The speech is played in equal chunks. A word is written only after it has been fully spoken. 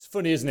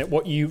Funny, isn't it,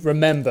 what you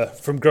remember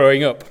from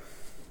growing up?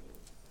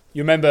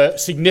 You remember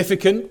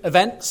significant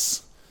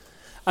events,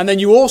 and then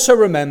you also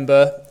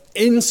remember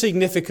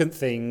insignificant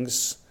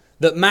things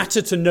that matter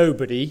to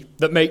nobody,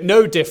 that make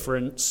no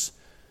difference,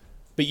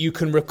 but you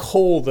can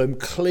recall them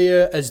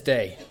clear as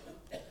day.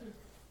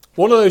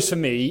 One of those for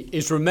me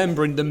is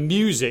remembering the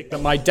music that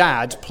my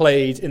dad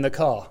played in the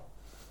car.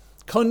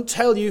 Can't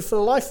tell you for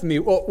the life of me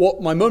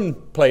what my mum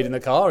played in the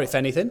car, if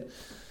anything.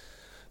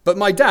 But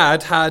my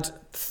dad had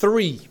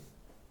 3,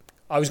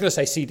 I was going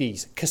to say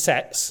CDs,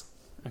 cassettes,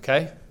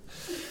 okay,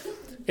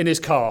 in his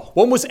car.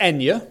 One was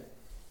Enya,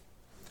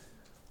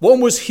 one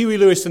was Huey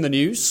Lewis and the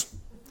News,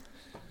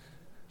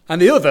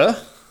 and the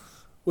other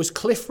was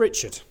Cliff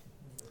Richard.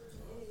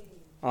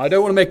 I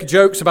don't want to make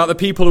jokes about the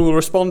people who will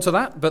respond to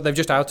that, but they've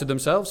just outed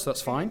themselves, so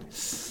that's fine.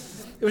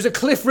 It was a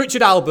Cliff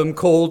Richard album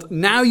called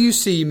Now You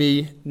See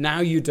Me,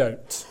 Now You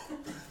Don't.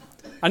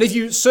 And if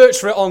you search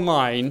for it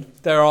online,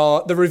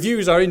 the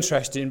reviews are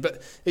interesting,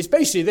 but it's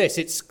basically this.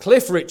 It's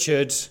Cliff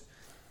Richard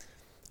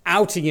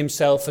outing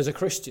himself as a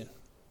Christian.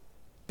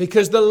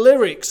 Because the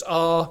lyrics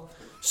are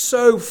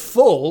so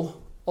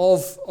full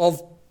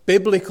of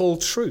biblical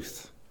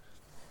truth.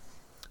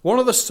 One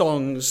of the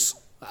songs,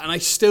 and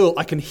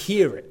I can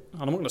hear it,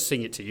 and I'm not going to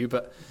sing it to you,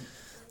 but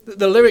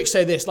the lyrics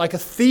say this: like a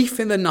thief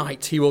in the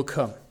night he will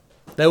come.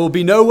 There will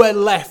be nowhere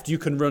left you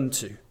can run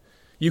to.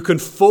 You can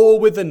fall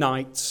with the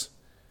night,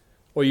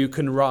 or you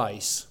can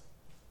rise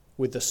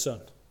with the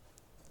sun.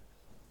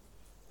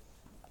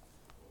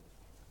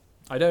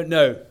 I don't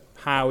know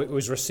how it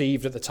was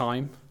received at the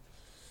time,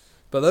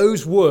 but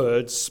those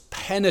words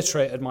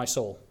penetrated my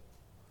soul.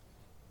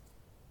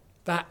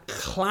 That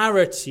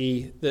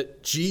clarity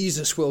that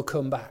Jesus will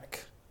come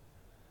back.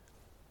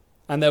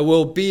 And there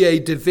will be a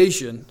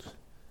division,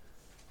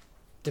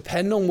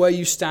 depending on where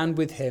you stand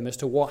with him, as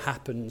to what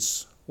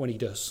happens when he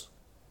does.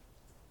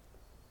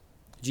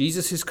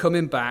 Jesus is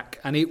coming back,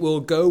 and it will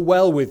go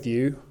well with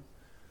you,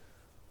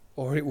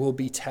 or it will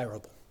be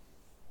terrible,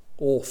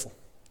 awful.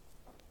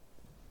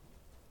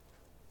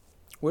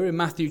 We're in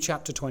Matthew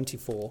chapter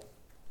 24,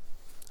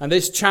 and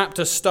this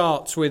chapter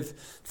starts with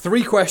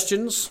 3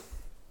 questions.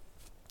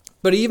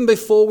 But even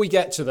before we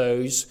get to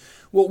those,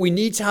 what we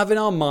need to have in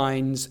our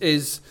minds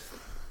is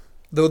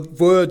the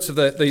words of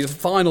the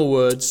final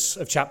words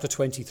of chapter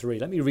 23.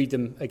 Let me read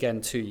them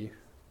again to you.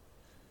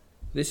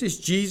 This is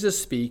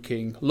Jesus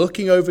speaking,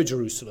 looking over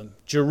Jerusalem.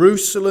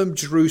 Jerusalem,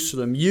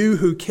 Jerusalem, you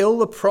who kill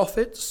the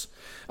prophets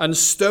and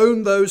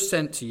stone those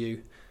sent to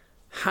you.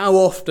 How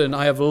often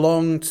I have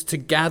longed to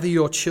gather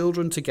your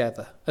children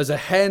together, as a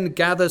hen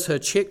gathers her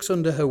chicks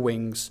under her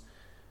wings,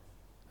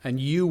 and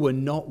you were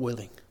not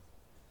willing.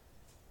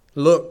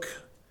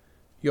 Look,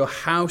 your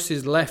house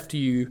is left to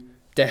you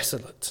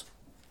desolate.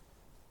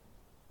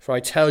 For I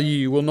tell you,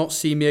 you will not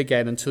see me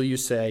again until you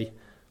say,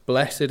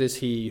 blessed is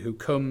he who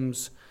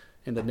comes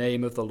in the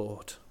name of the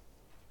Lord.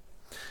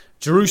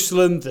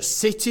 Jerusalem, the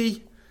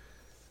city,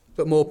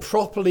 but more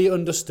properly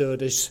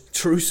understood as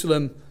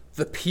Jerusalem,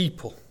 the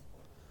people,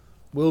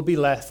 will be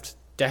left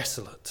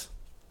desolate.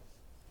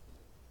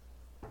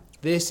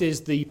 This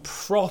is the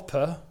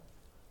proper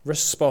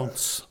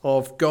response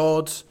of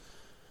God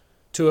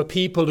to a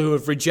people who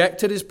have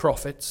rejected his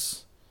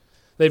prophets.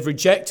 They've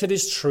rejected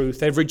his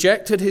truth. They've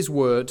rejected his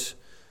word.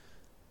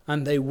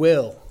 And they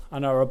will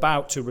and are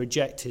about to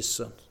reject his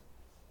son.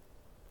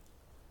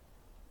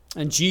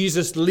 And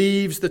Jesus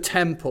leaves the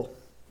temple.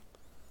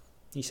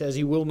 He says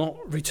he will not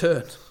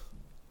return.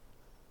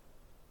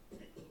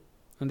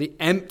 And the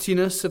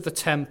emptiness of the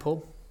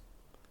temple,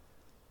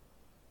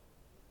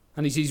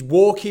 and as he's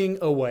walking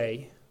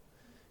away,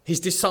 his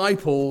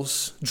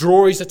disciples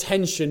draw his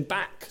attention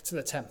back to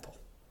the temple.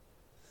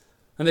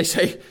 And they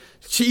say,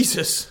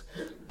 Jesus,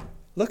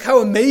 look how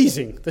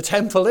amazing the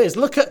temple is.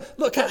 Look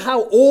at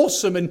how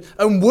awesome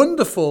and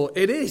wonderful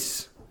it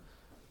is.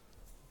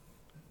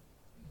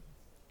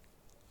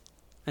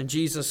 And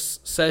Jesus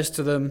says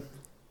to them,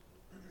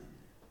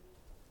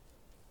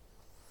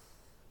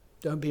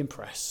 don't be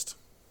impressed.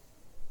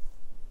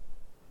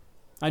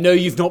 I know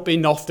you've not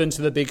been often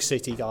to the big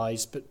city,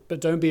 guys,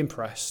 but don't be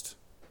impressed.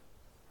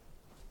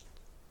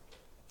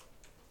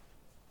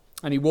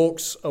 And he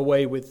walks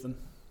away with them,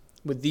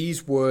 with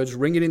these words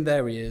ringing in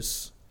their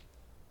ears.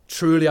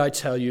 Truly I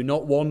tell you,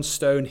 not one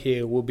stone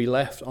here will be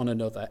left on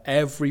another.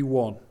 Every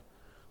one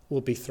will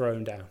be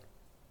thrown down.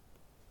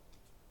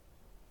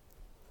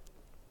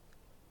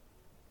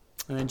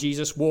 And then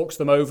Jesus walks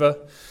them over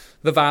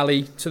the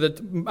valley to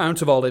the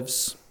Mount of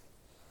Olives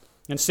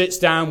and sits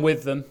down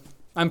with them.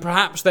 And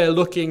perhaps they're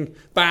looking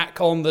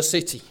back on the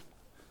city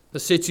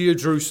of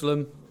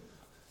Jerusalem,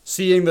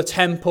 seeing the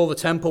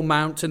Temple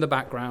Mount in the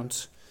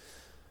background.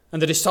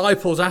 And the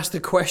disciples ask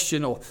the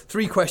question, or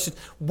 3 questions.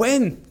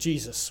 When,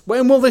 Jesus?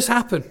 When will this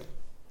happen?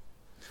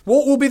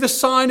 What will be the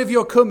sign of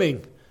your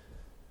coming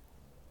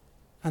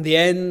and the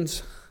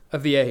end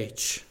of the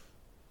age?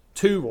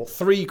 2 or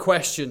 3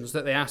 questions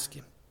that they ask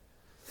him.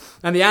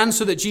 And the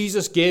answer that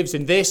Jesus gives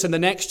in this and the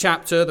next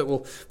chapter that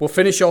we'll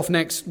finish off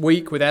next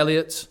week with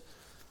Elliot,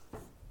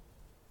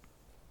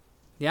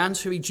 the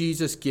answer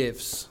Jesus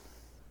gives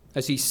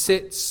as he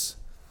sits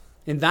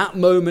in that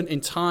moment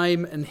in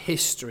time and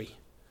history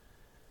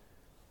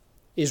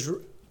is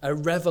a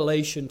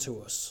revelation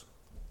to us,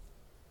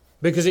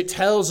 because it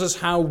tells us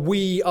how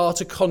we are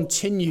to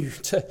continue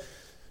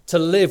to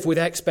live with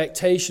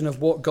expectation of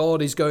what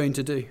God is going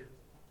to do.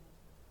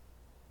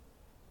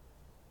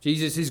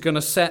 Jesus is going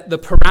to set the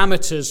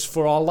parameters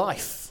for our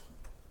life,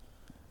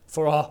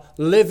 for our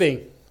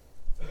living.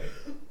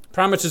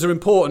 Parameters are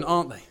important,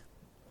 aren't they?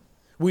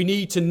 We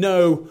need to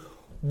know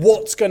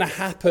what's going to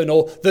happen,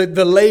 or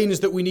the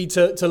lanes that we need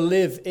to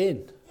live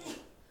in.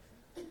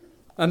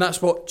 And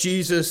that's what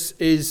Jesus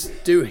is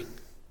doing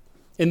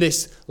in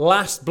this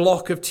last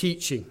block of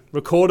teaching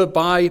recorded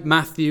by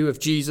Matthew of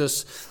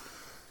Jesus.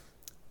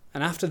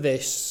 And after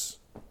this,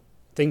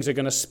 things are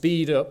going to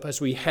speed up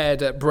as we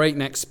head at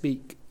breakneck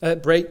speed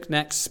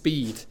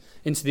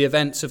into the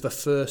events of the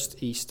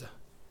first Easter.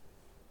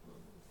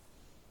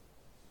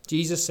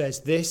 Jesus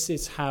says this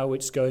is how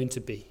it's going to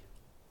be.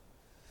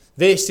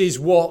 This is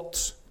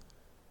what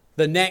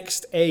the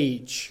next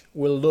age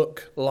will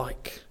look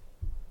like.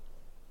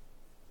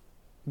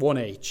 One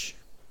age.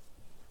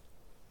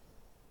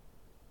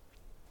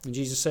 And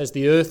Jesus says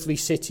the earthly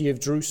city of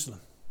Jerusalem,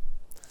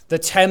 the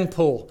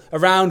temple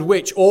around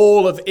which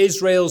all of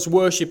Israel's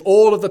worship,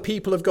 all of the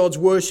people of God's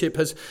worship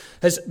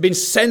has been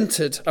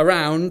centered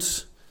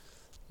around,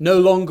 no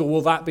longer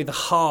will that be the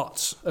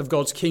heart of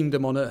God's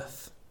kingdom on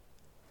earth.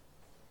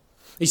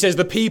 He says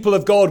the people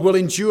of God will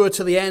endure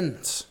to the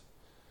end,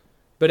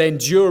 but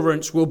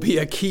endurance will be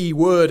a key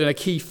word and a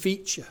key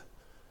feature,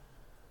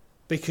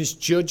 because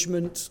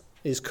judgment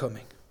is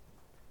coming.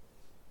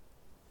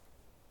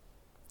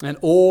 And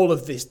all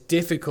of this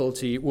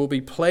difficulty will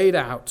be played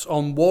out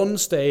on one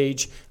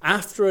stage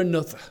after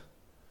another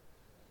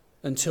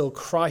until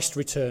Christ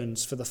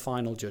returns for the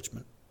final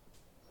judgment.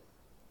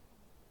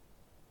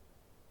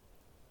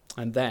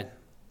 And then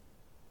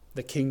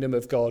the kingdom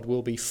of God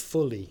will be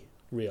fully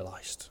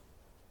realized.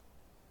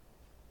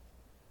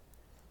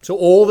 So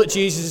all that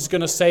Jesus is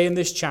going to say in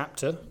this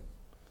chapter,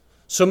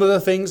 some of the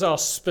things are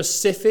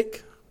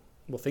specific.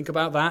 We'll think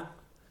about that.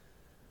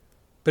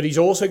 But he's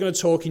also going to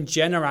talk in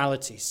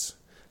generalities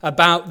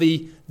about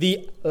the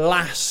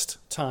last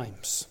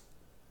times.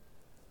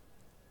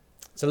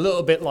 It's a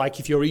little bit like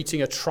if you're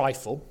eating a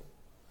trifle.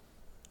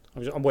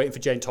 I'm waiting for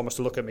Jane Thomas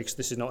to look at me because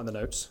this is not in the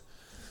notes.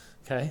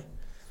 Okay?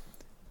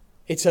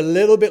 It's a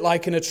little bit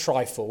like in a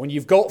trifle. When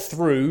you've got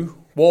through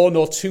one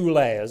or two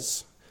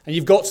layers and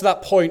you've got to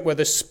that point where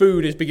the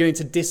spoon is beginning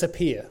to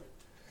disappear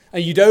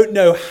and you don't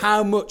know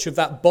how much of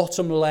that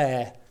bottom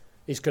layer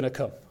is going to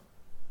come.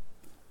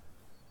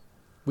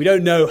 We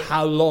don't know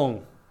how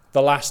long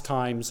the last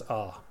times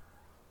are.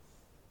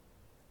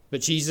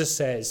 But Jesus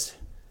says,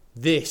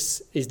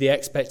 this is the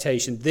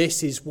expectation.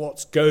 This is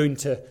what's going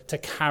to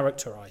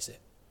characterize it.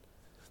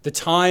 The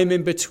time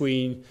in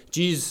between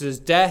Jesus'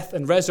 death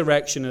and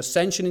resurrection,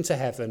 ascension into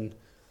heaven,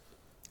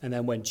 and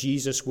then when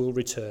Jesus will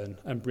return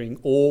and bring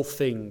all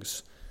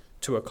things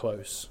to a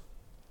close.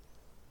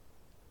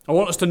 I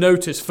want us to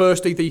notice,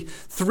 firstly, the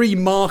three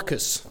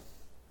markers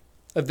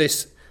of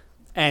this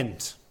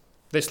end,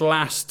 this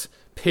last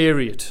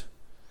period.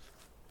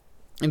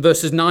 In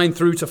verses 9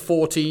 through to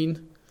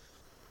 14,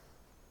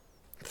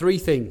 three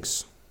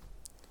things.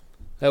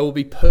 There will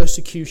be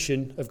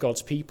persecution of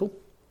God's people.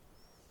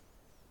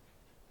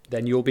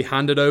 Then you will be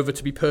handed over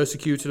to be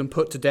persecuted and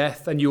put to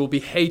death, and you will be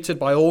hated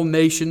by all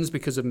nations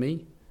because of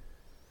me.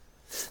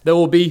 There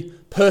will be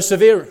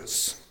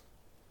perseverance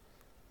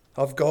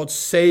of God's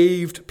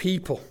saved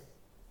people.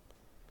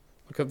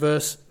 Look at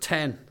verse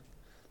 10.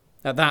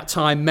 At that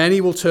time, many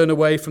will turn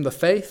away from the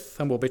faith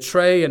and will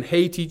betray and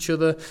hate each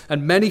other,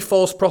 and many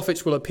false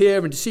prophets will appear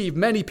and deceive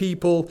many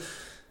people.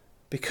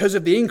 Because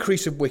of the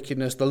increase of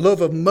wickedness, the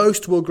love of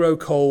most will grow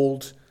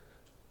cold,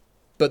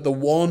 but the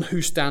one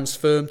who stands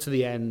firm to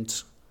the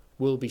end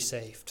will be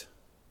saved.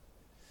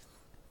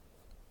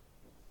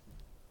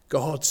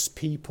 God's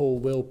people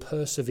will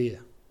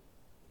persevere,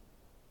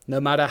 no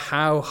matter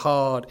how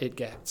hard it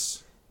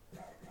gets.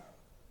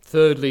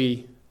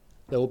 Thirdly,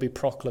 there will be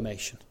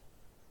proclamation.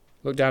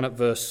 Look down at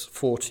verse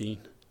 14.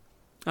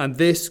 And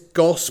this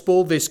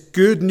gospel, this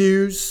good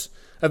news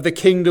of the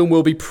kingdom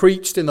will be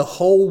preached in the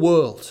whole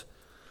world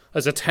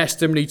as a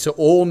testimony to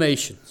all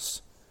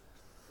nations.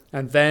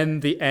 And then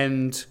the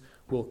end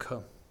will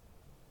come.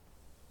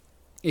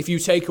 If you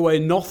take away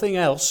nothing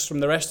else from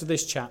the rest of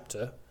this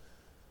chapter,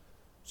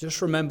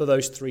 just remember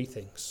those three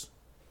things.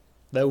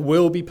 There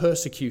will be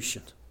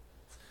persecution.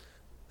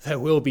 There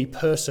will be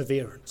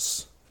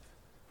perseverance.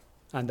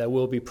 And there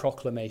will be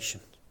proclamation.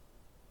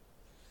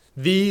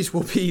 These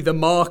will be the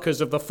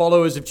markers of the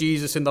followers of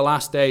Jesus in the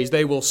last days.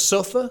 They will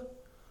suffer,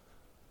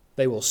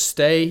 they will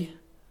stay,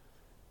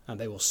 and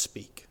they will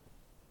speak.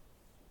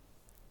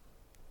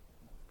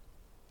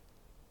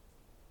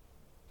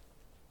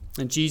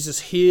 And Jesus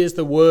hears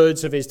the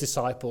words of his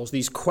disciples,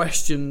 these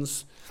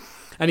questions,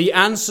 and he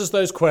answers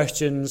those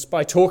questions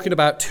by talking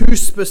about two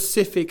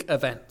specific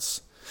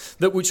events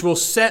that which will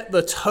set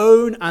the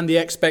tone and the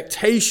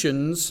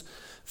expectations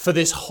for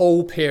this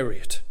whole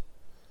period.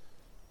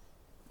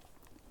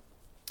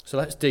 So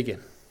let's dig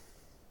in.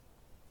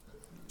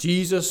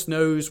 Jesus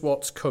knows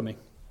what's coming,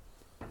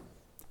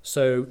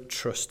 so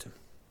trust him.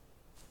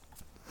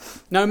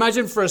 Now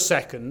imagine for a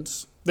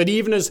second that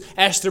even as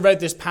Esther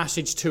read this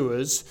passage to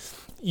us,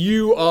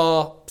 you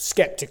are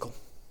skeptical.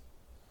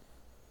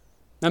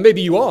 Now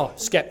maybe you are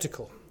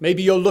skeptical.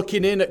 Maybe you're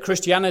looking in at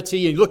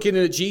Christianity and looking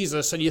in at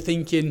Jesus and you're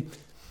thinking,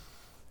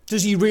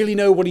 does he really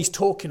know what he's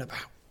talking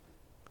about?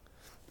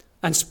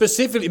 And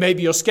specifically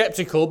maybe you're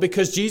skeptical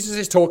because Jesus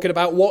is talking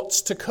about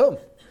what's to come.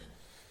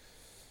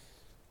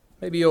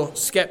 Maybe you're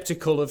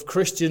skeptical of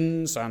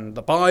Christians and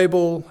the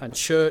Bible and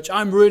church.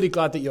 I'm really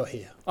glad that you're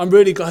here. I'm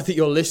really glad that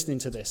you're listening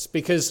to this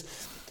because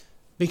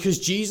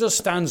Jesus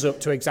stands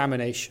up to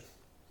examination.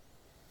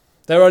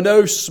 There are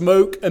no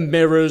smoke and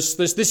mirrors.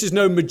 This is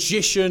no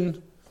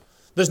magician.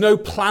 There's no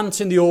plant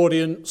in the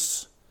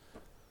audience.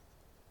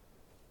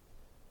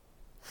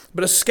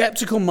 But a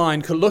skeptical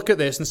mind could look at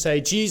this and say,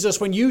 Jesus,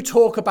 when you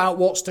talk about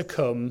what's to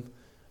come,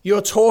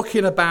 you're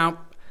talking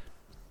about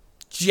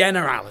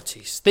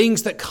generalities,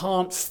 things that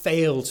can't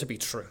fail to be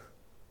true.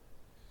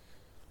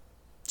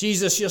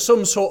 Jesus, you're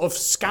some sort of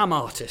scam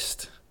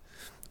artist,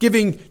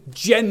 giving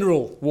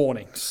general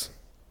warnings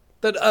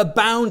that are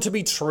bound to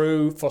be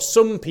true for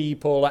some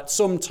people at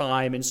some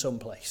time in some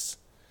place.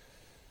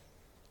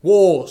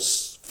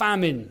 Wars,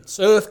 famines,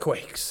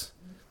 earthquakes.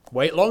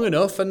 Wait long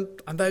enough and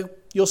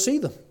you'll see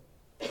them.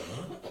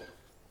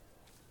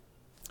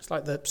 It's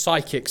like the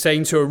psychic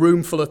saying to a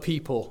room full of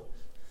people,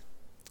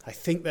 I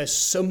think there's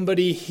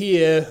somebody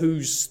here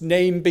whose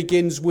name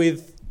begins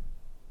with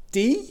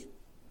D?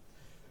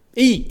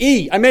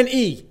 E. I meant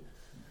E.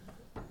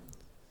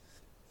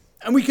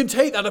 And we can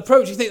take that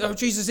approach. You think, oh,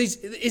 Jesus,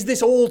 is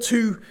this all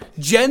too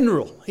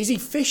general? Is he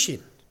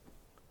fishing?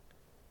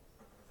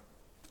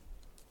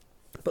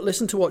 But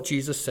listen to what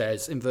Jesus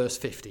says in verse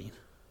 15.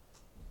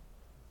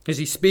 As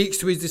he speaks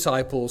to his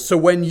disciples, so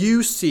when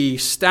you see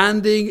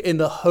standing in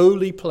the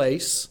holy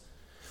place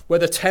where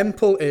the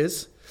temple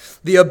is,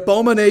 the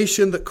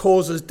abomination that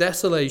causes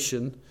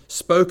desolation,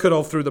 spoken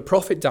of through the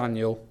prophet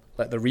Daniel,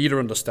 let the reader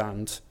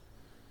understand.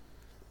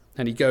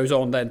 And he goes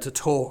on then to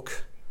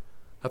talk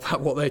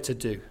about what they're to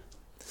do.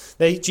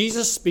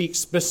 Jesus speaks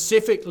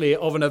specifically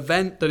of an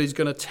event that is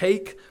going to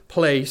take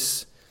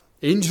place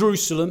in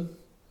Jerusalem,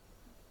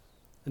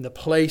 in the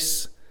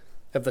place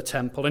of the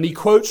temple. And he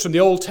quotes from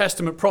the Old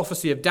Testament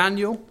prophecy of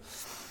Daniel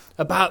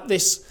about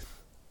this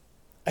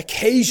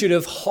occasion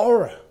of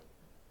horror.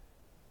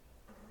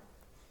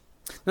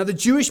 Now, the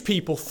Jewish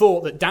people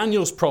thought that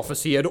Daniel's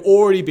prophecy had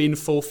already been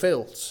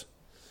fulfilled.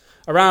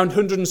 Around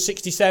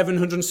 167,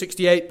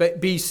 168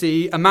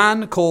 BC, a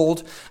man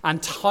called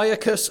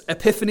Antiochus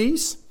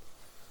Epiphanes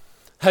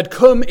had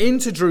come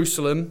into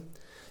Jerusalem,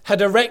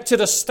 had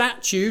erected a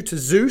statue to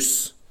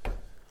Zeus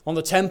on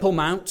the Temple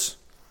Mount,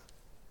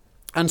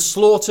 and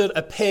slaughtered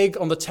a pig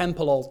on the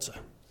temple altar.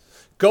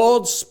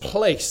 God's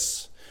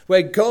place,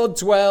 where God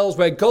dwells,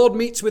 where God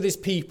meets with his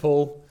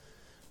people,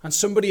 and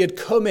somebody had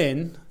come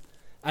in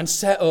and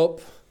set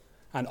up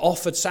and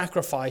offered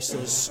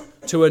sacrifices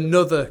to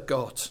another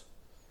god.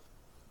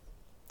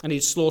 And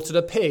he'd slaughtered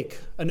a pig,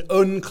 an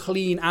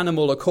unclean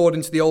animal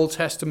according to the Old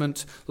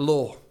Testament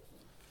law,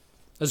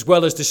 as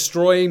well as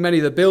destroying many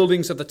of the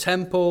buildings of the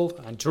temple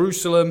and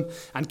Jerusalem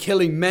and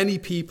killing many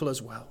people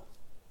as well.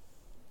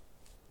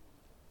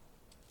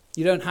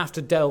 You don't have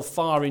to delve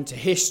far into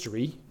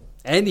history,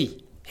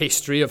 any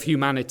history of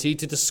humanity,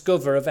 to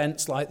discover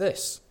events like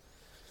this,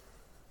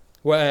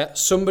 where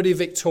somebody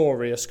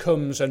victorious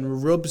comes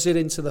and rubs it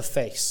into the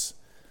face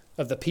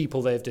of the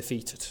people they've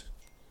defeated.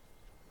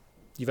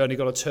 You've only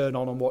got to turn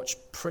on and watch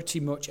pretty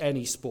much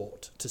any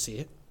sport to see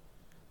it.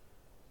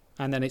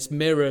 And then it's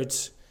mirrored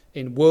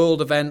in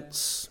world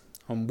events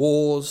and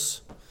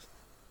wars.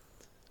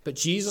 But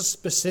Jesus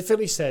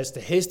specifically says to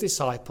his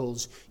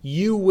disciples,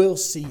 you will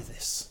see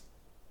this.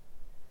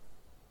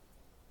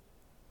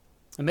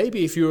 And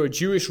maybe if you're a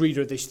Jewish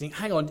reader of this, you think,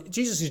 hang on,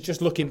 Jesus is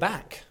just looking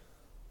back.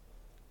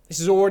 This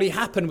has already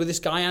happened with this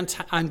guy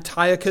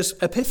Antiochus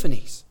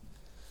Epiphanes.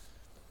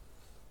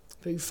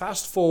 But you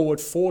fast forward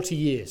 40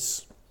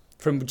 years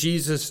from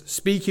Jesus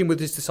speaking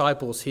with his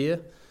disciples here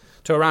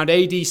to around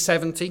AD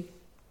 70.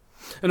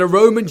 And a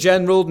Roman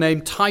general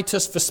named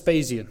Titus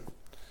Vespasian,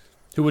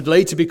 who would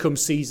later become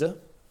Caesar,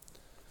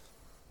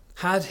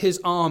 had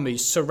his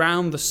armies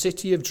surround the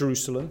city of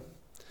Jerusalem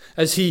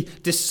as he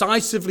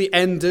decisively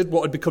ended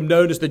what had become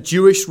known as the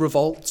Jewish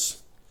revolt.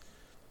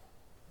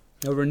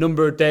 Over a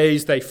number of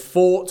days, they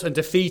fought and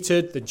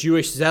defeated the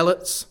Jewish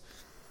zealots,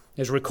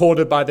 as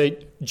recorded by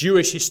the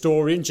Jewish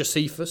historian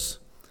Josephus.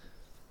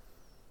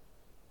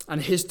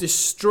 And his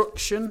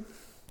destruction,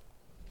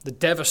 the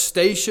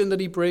devastation that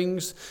he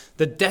brings,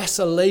 the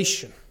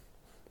desolation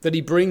that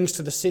he brings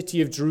to the city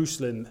of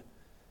Jerusalem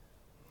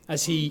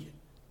as he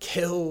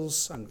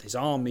kills, and his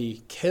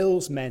army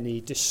kills many,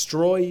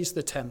 destroys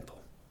the temple.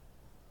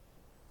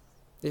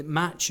 It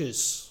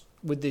matches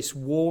with this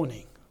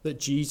warning that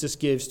Jesus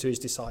gives to his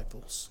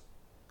disciples.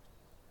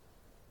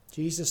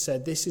 Jesus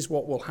said, this is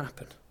what will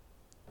happen.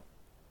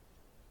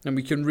 And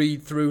we can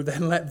read through,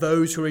 then let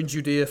those who are in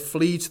Judea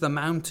flee to the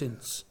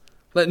mountains.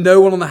 Let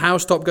no one on the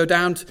housetop go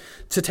down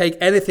to take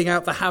anything out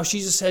of the house.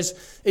 Jesus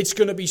says, it's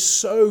going to be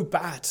so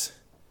bad.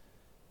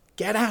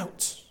 Get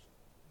out.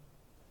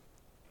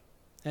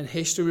 And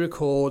history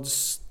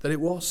records that it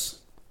was.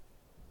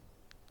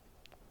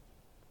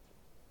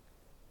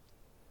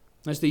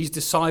 As these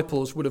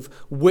disciples would have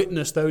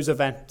witnessed those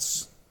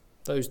events,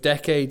 those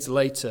decades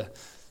later,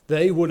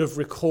 they would have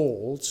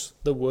recalled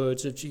the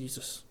words of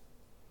Jesus.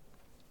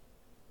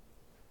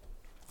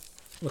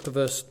 Look at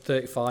verse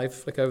 35,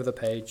 flick over the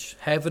page.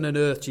 Heaven and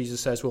earth, Jesus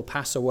says, will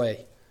pass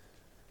away,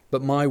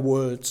 but my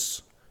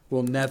words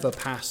will never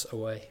pass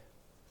away.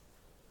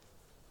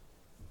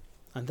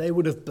 And they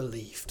would have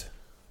believed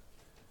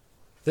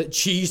that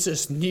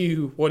Jesus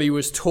knew what he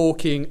was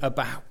talking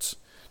about.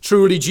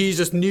 Truly,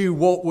 Jesus knew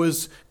what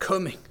was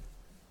coming.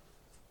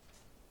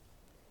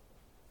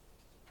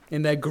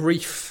 In their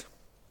grief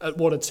at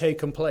what had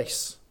taken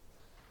place,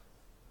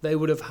 they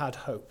would have had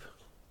hope.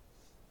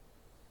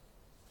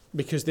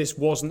 Because this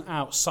wasn't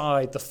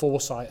outside the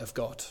foresight of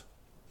God.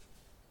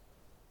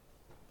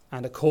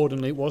 And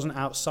accordingly, it wasn't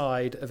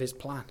outside of his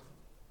plan.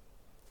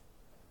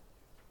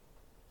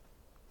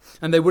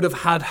 And they would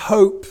have had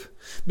hope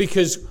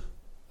because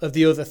of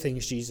the other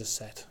things Jesus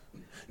said.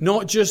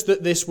 Not just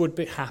that this would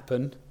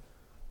happen,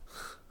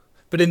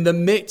 but in the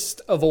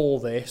midst of all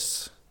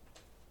this,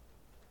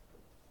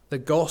 the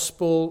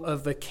gospel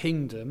of the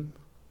kingdom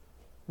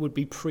would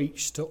be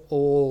preached to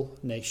all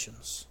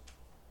nations.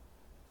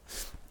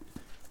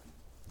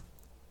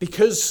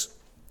 Because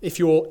if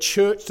you're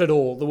churched at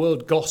all, the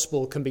word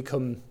gospel can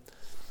become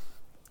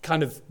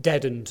kind of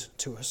deadened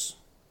to us.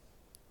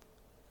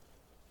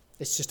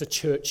 It's just a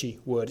churchy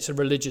word. It's a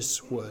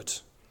religious word.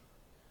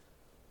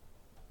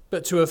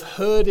 But to have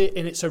heard it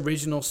in its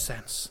original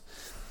sense,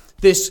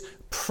 this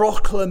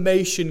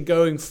proclamation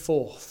going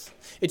forth,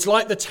 it's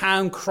like the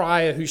town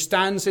crier who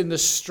stands in the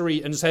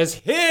street and says,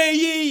 "Hear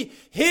ye,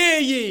 hear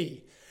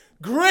ye,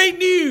 great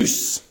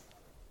news."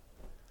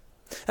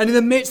 And in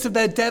the midst of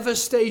their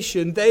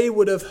devastation, they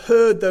would have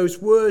heard those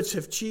words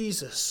of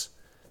Jesus.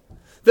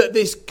 That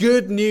this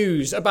good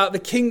news about the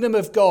kingdom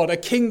of God, a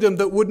kingdom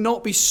that would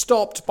not be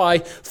stopped by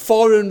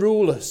foreign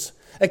rulers,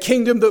 a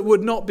kingdom that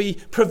would not be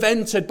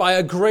prevented by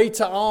a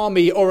greater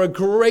army or a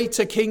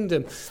greater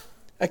kingdom,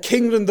 a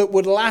kingdom that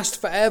would last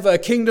forever, a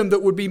kingdom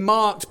that would be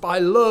marked by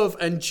love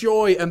and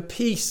joy and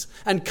peace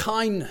and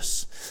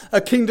kindness,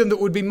 a kingdom that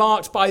would be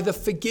marked by the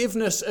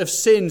forgiveness of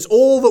sins,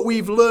 all that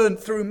we've learned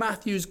through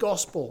Matthew's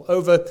gospel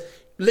over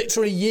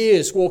literally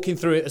years walking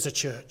through it as a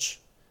church.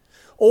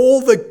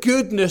 All the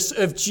goodness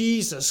of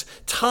Jesus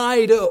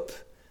tied up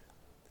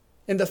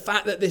in the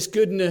fact that this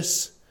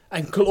goodness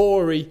and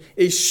glory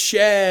is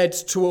shared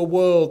to a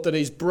world that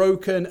is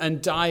broken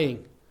and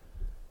dying.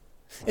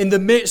 In the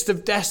midst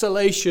of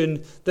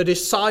desolation, the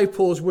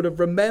disciples would have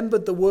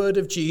remembered the word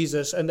of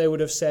Jesus and they would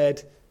have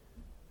said,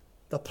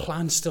 the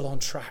plan's still on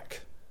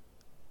track.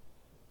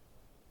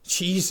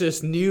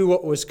 Jesus knew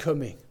what was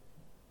coming.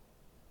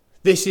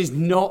 This is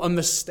not a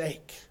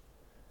mistake.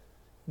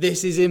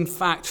 This is in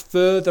fact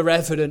further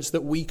evidence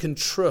that we can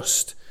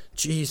trust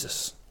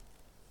Jesus.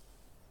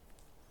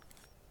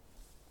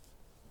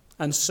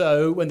 And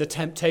so when the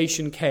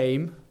temptation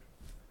came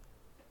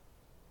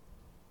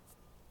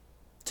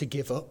to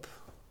give up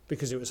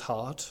because it was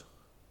hard,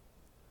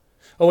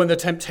 or when the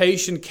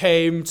temptation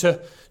came to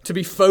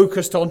be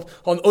focused on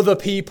other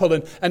people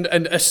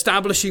and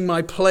establishing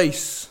my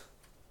place,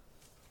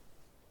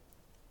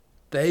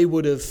 they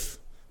would have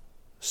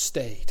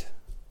stayed.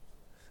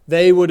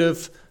 They would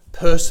have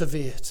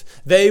persevered.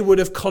 They would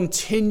have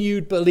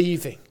continued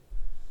believing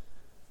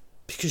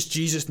because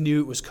Jesus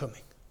knew it was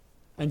coming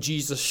and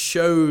Jesus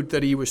showed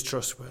that he was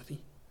trustworthy.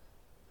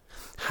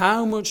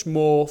 How much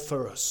more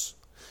for us,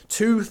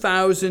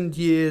 2,000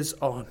 years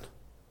on?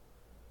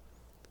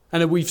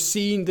 And we've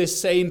seen this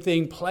same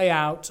thing play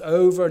out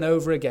over and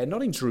over again,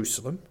 not in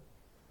Jerusalem,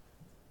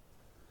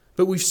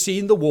 but we've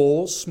seen the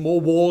wars,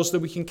 more wars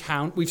than we can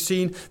count. We've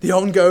seen the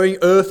ongoing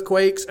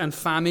earthquakes and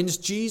famines.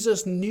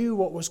 Jesus knew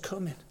what was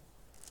coming.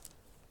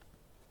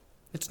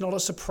 It's not a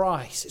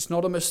surprise. It's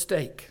not a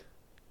mistake.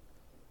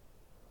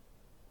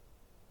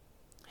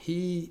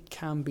 He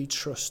can be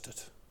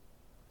trusted.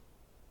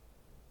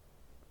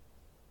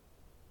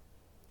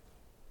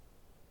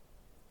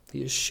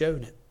 He has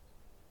shown it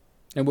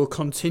and will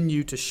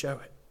continue to show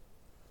it.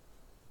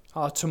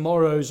 Our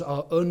tomorrows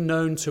are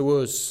unknown to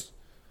us,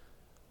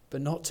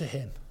 but not to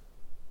him.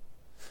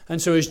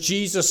 And so as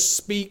Jesus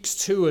speaks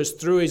to us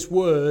through his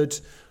word,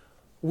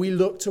 we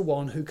look to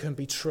one who can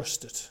be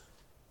trusted.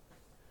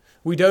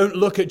 We don't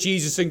look at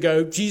Jesus and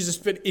go, Jesus,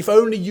 but if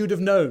only you'd have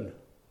known.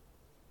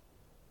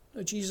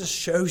 No, Jesus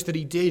shows that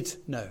he did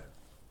know.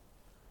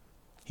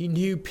 He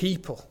knew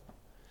people,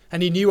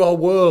 and he knew our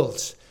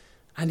world,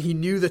 and he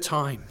knew the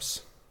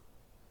times.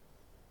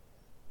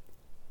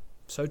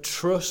 So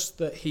trust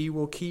that he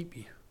will keep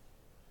you.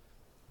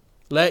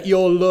 Let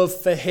your love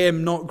for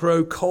him not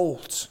grow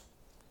cold.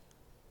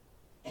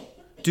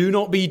 Do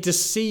not be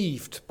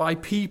deceived by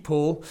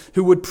people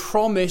who would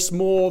promise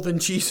more than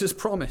Jesus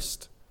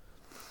promised.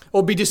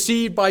 or be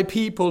deceived by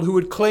people who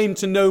would claim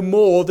to know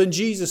more than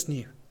Jesus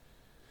knew,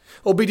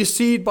 or be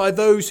deceived by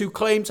those who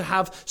claim to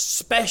have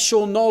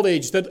special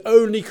knowledge that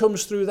only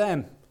comes through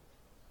them.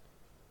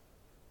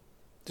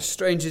 It's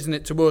strange, isn't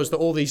it, to us that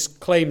all these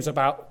claims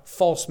about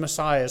false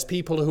messiahs,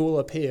 people who will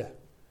appear.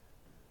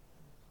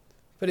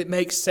 But it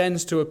makes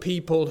sense to a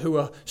people who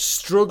are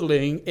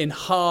struggling in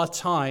hard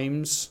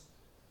times,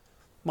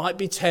 might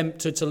be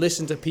tempted to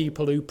listen to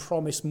people who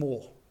promise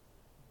more,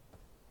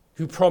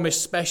 who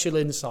promise special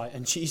insight.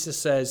 And Jesus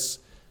says,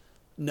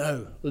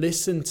 no,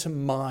 listen to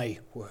my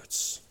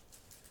words.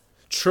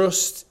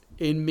 Trust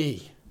in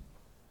me.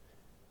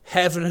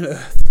 Heaven and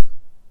earth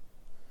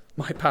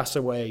might pass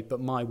away,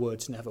 but my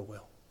words never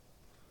will.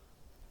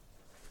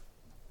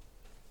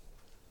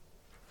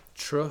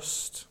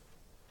 Trust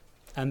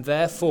and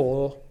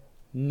therefore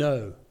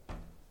know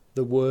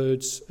the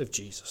words of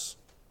Jesus.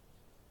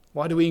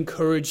 Why do we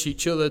encourage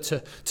each other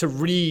to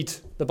read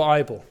the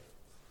Bible?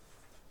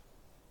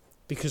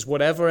 Because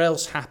whatever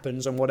else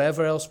happens and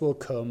whatever else will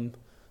come,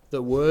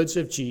 the words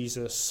of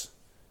Jesus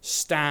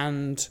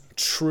stand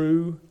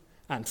true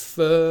and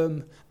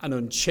firm and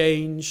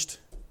unchanged,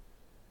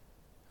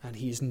 and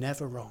he is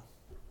never wrong.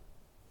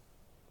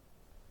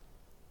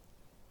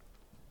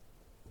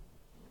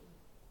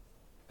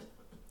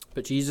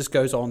 But Jesus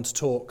goes on to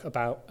talk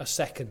about a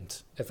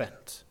second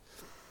event.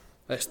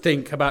 Let's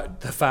think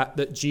about the fact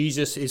that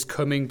Jesus is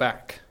coming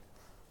back.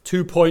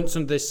 2 points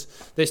on this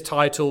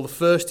title. The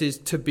first is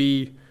to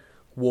be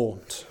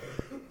warned.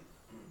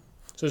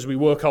 So as we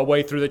work our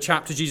way through the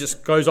chapter, Jesus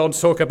goes on to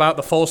talk about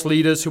the false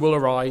leaders who will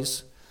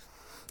arise.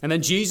 And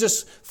then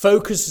Jesus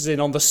focuses in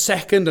on the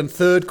second and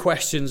third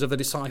questions of the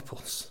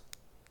disciples.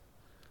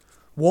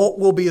 What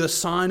will be the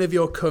sign of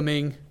your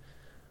coming?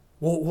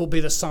 What will be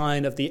the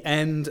sign of the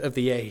end of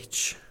the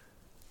age?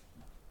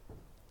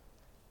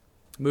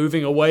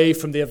 Moving away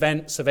from the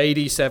events of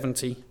AD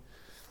 70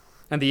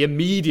 and the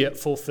immediate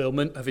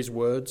fulfillment of his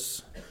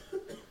words,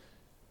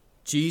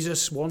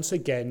 Jesus once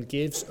again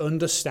gives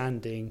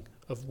understanding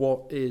of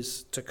what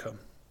is to come.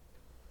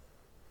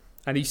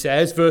 And he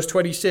says, verse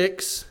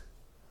 26,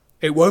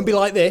 it won't be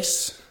like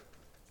this.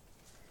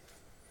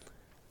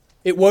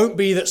 It won't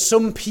be that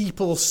some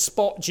people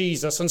spot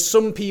Jesus and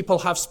some people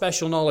have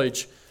special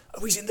knowledge.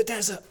 Oh, he's in the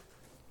desert.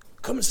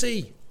 Come and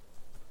see.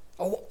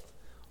 Oh,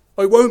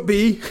 it won't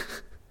be.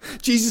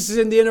 Jesus is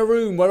in the inner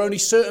room where only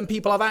certain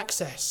people have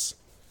access.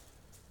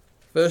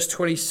 Verse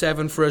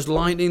 27, for as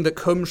lightning that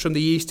comes from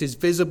the east is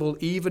visible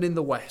even in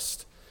the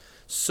west,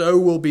 so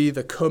will be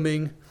the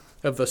coming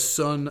of the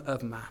Son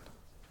of Man.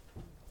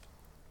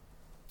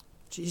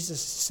 Jesus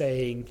is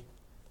saying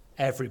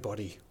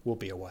everybody will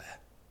be aware.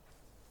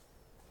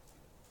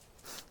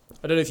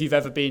 I don't know if you've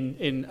ever been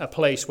in a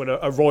place where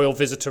a royal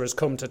visitor has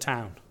come to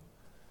town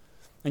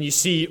and you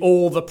see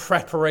all the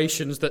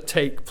preparations that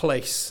take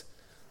place.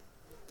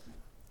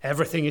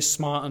 Everything is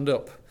smartened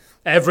up.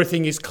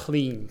 Everything is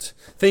cleaned.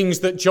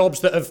 Jobs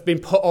that have been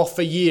put off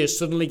for years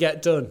suddenly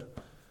get done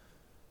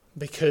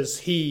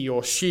because he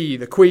or she,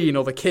 the queen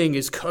or the king,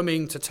 is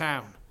coming to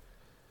town.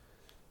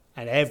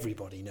 And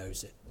everybody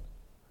knows it.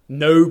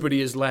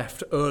 Nobody is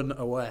left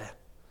unaware.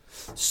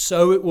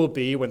 So it will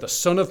be when the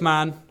Son of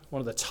Man, one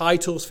of the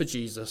titles for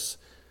Jesus,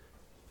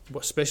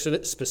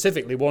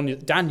 specifically one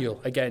that Daniel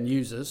again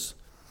uses,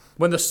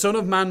 when the Son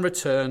of Man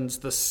returns,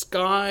 the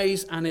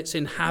skies and its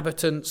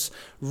inhabitants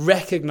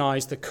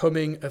recognize the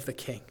coming of the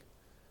King.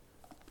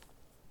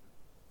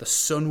 The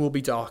sun will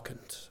be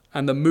darkened,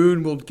 and the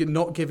moon will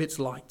not give its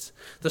light.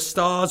 The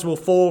stars will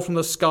fall from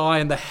the sky,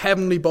 and the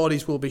heavenly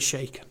bodies will be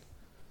shaken.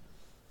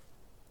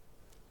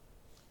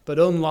 But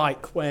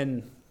unlike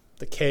when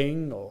the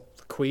king or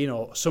the queen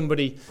or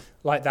somebody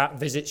like that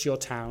visits your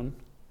town,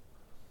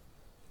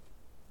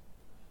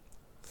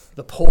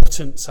 the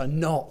portents are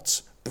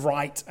not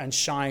bright and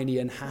shiny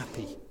and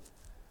happy,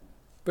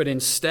 but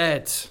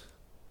instead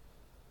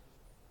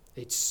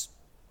it's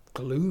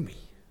gloomy.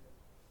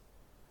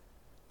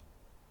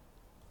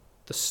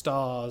 The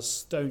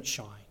stars don't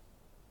shine.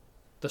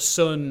 The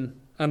sun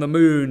and the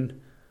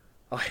moon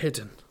are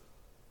hidden.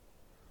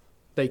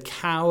 They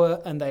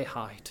cower and they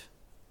hide.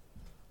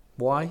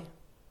 Why?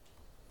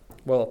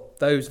 Well,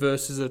 those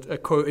verses are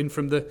quoting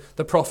from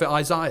the prophet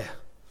Isaiah.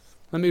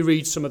 Let me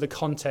read some of the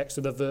context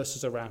of the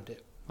verses around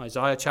it.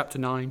 Isaiah chapter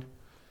 9.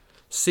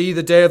 See,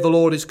 the day of the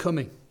Lord is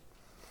coming,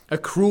 a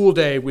cruel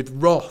day with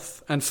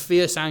wrath and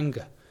fierce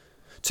anger,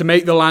 to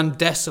make the land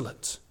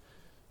desolate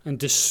and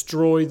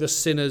destroy the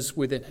sinners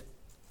within it.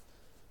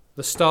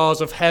 The stars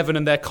of heaven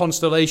and their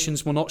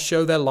constellations will not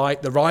show their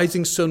light. The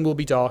rising sun will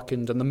be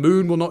darkened, and the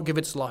moon will not give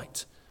its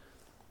light.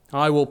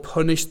 I will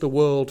punish the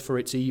world for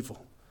its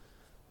evil,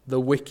 the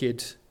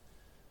wicked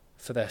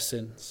for their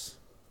sins.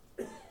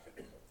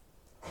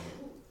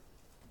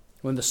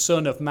 When the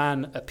Son of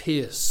Man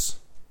appears,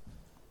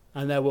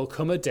 and there will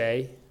come a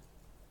day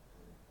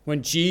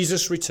when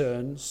Jesus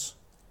returns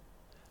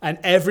and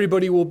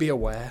everybody will be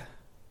aware.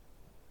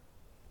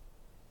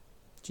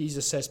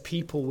 Jesus says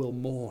people will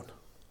mourn,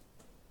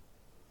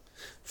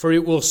 for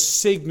it will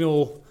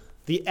signal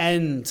the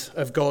end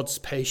of God's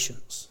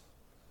patience.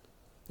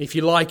 If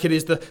you like, it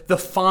is the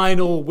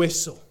final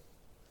whistle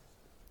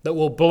that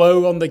will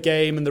blow on the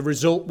game and the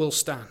result will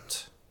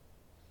stand.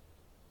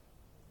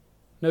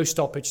 No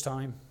stoppage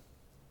time.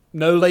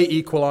 No late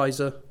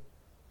equaliser.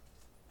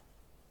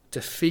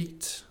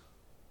 Defeat.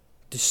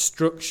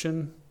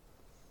 Destruction.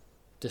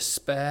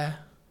 Despair.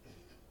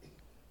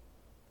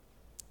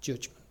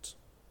 Judgment.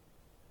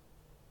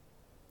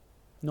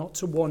 Not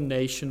to one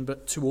nation,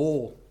 but to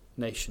all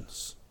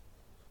nations.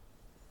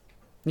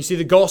 You see,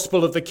 the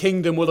gospel of the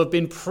kingdom will have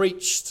been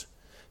preached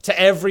to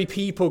every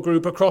people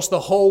group across the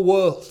whole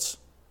world.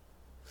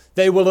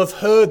 They will have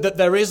heard that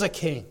there is a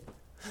king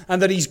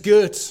and that he's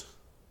good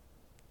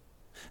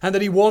and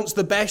that he wants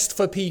the best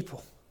for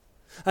people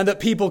and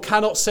that people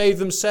cannot save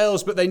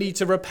themselves, but they need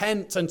to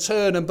repent and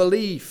turn and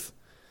believe.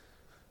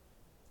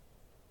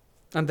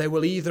 And they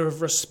will either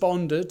have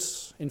responded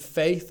in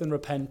faith and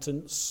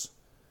repentance,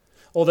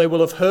 or they will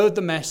have heard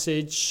the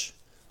message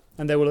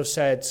and they will have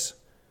said,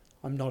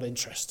 I'm not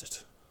interested.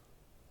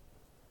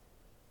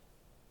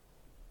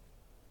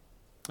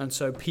 And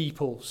so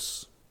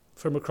peoples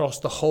from across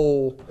the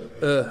whole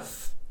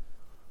earth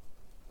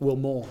will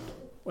mourn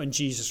when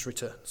Jesus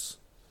returns.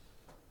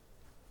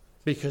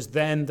 Because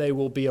then they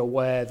will be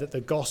aware that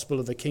the gospel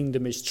of the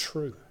kingdom is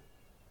true.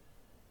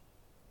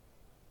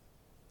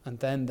 And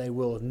then they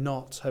will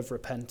not have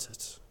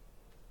repented.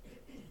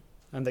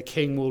 And the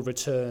king will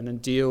return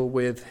and deal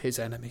with his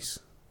enemies.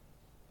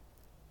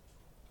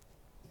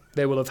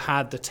 They will have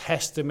had the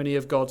testimony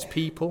of God's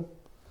people,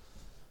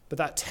 but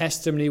that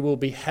testimony will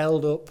be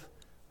held up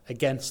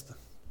against them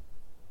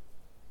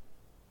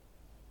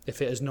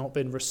if it has not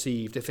been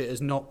received, if it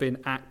has not been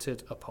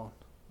acted upon.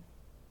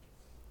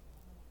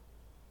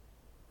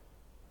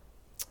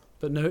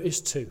 But notice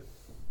too,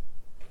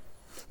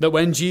 that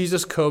when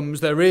Jesus comes,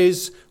 there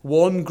is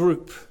one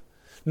group,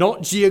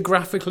 not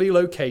geographically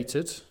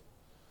located.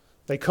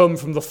 They come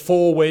from the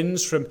four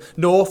winds, from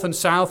north and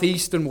south,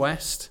 east and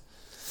west.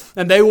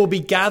 And they will be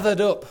gathered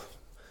up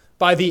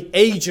by the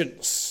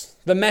agents,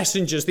 the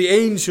messengers, the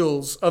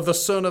angels of the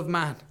Son of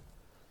Man.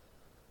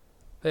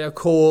 They are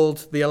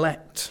called the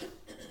elect.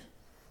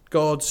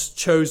 God's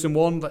chosen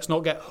one. Let's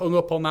not get hung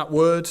up on that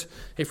word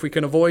if we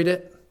can avoid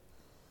it.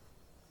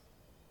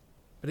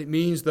 But it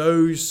means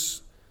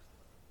those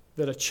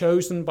that are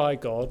chosen by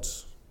God,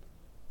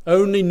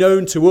 only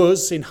known to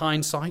us in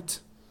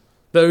hindsight,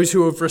 those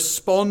who have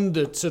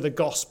responded to the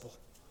gospel,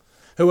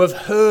 who have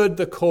heard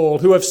the call,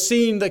 who have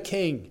seen the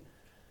King,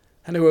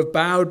 and who have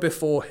bowed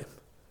before him.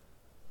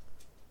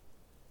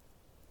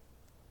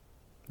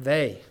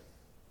 They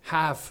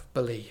have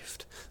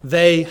believed.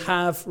 They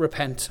have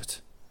repented.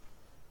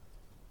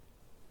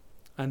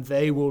 And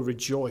they will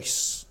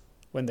rejoice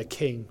when the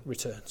King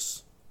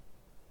returns.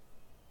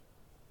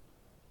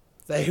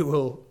 They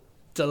will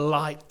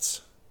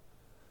delight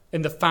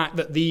in the fact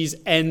that these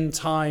end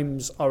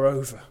times are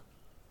over.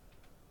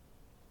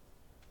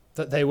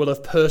 That they will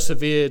have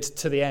persevered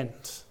to the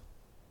end.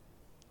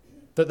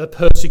 That the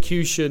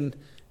persecution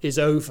is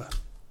over.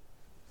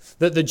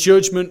 That the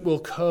judgment will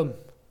come.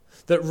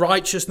 That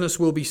righteousness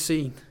will be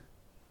seen.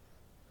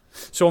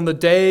 So on the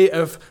day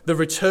of the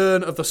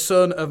return of the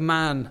Son of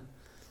Man,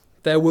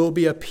 there will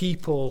be a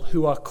people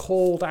who are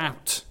called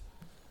out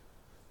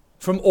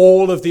from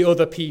all of the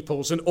other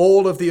peoples and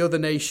all of the other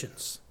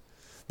nations.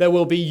 There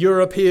will be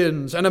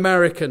Europeans and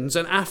Americans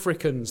and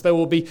Africans. There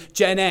will be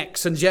Gen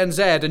X and Gen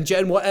Z and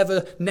Gen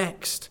whatever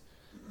next.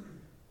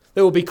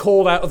 They will be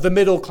called out of the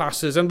middle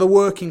classes and the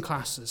working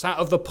classes, out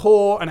of the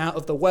poor and out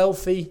of the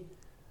wealthy,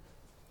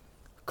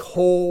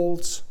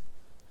 called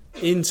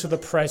into the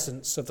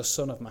presence of the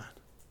Son of Man,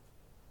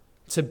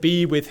 to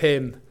be with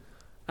him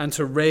and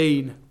to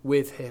reign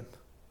with him.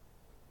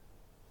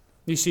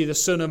 You see, the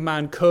Son of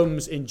Man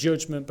comes in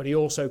judgment, but he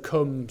also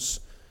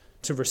comes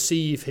to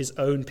receive his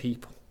own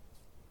people.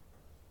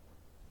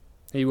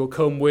 He will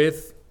come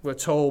with, we're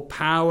told,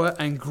 power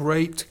and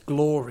great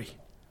glory.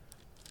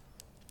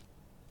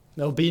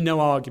 There'll be no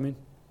argument.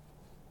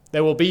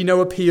 There will be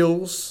no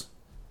appeals.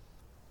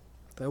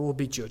 There will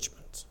be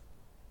judgment.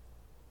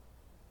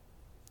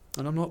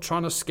 And I'm not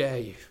trying to scare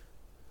you,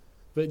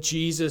 but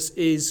Jesus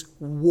is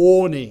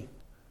warning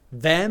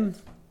them,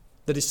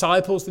 the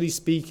disciples that he's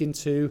speaking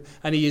to,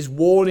 and he is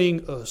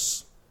warning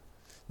us.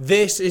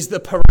 This is the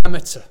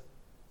parameter.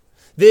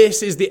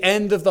 This is the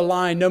end of the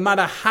line. No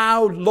matter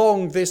how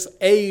long this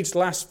age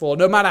lasts for,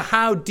 no matter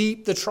how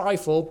deep the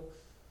trifle,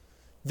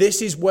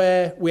 this is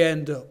where we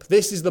end up.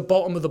 This is the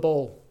bottom of the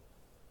bowl.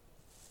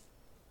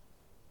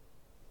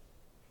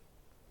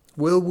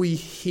 Will we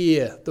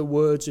hear the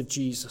words of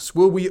Jesus?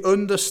 Will we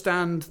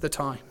understand the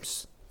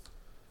times?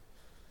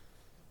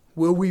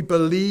 Will we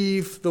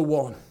believe the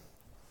one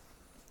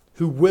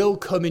who will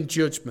come in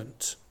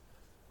judgment,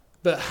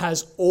 but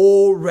has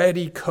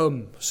already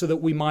come so that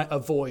we might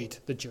avoid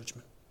the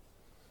judgment?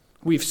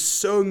 We've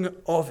sung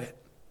of it.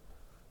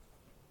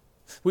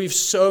 We've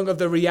sung of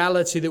the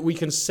reality that we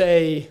can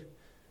say,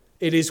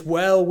 it is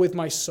well with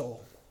my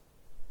soul,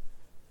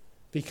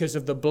 because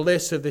of the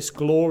bliss of this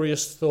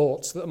glorious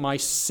thought that my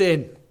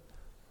sin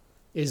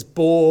is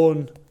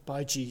borne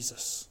by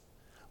Jesus.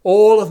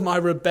 All of my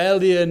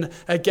rebellion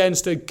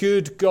against a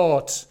good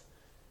God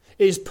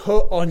is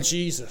put on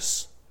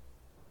Jesus.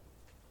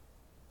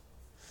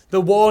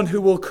 The one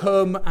who will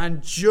come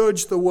and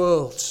judge the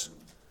world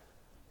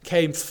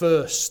came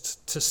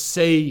first to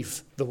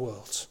save the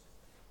world.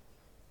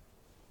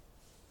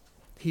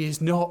 He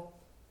is not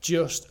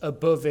just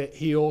above it,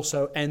 he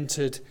also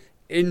entered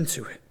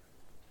into it.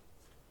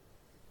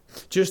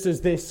 Just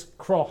as this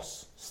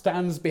cross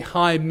stands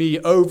behind me,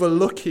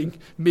 overlooking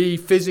me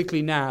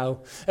physically now,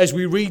 as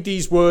we read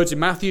these words in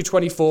Matthew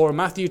 24 and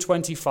Matthew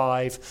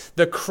 25,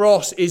 the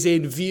cross is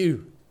in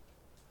view.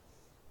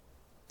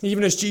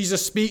 Even as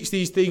Jesus speaks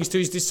these things to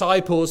his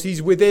disciples,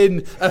 he's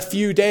within a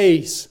few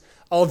days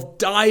of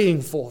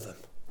dying for them,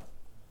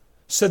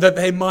 so that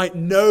they might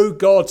know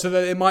God, so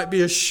that they might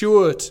be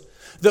assured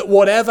that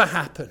whatever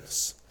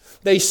happens,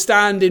 they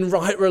stand in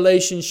right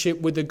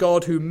relationship with the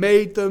God who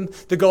made them,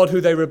 the God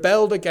who they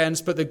rebelled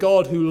against, but the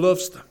God who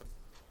loves them.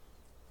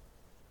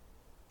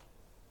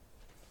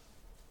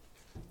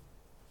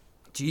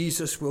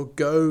 Jesus will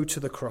go to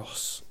the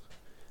cross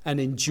and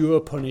endure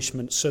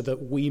punishment so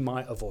that we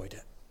might avoid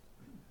it.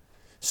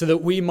 So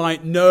that we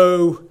might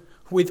know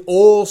with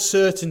all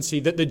certainty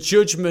that the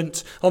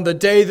judgment on the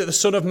day that the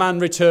Son of Man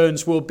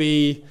returns will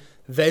be,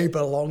 they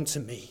belong to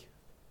me.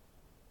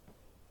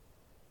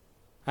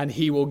 And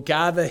he will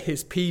gather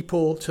his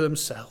people to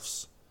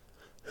themselves,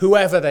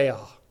 whoever they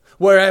are,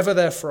 wherever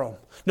they're from,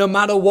 no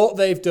matter what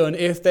they've done,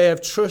 if they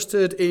have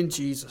trusted in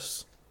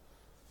Jesus.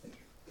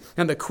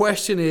 And the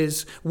question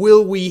is,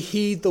 will we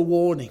heed the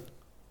warning?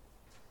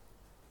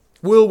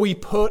 Will we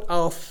put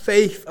our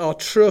faith, our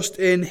trust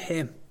in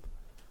him,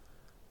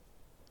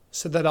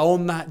 so that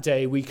on that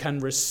day we can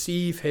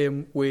receive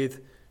him with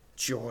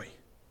joy?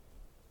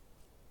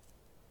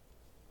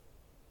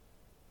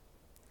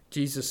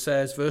 Jesus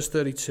says, verse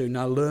 32,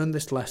 now learn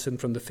this lesson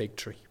from the fig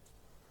tree.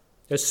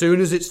 As soon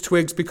as its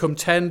twigs become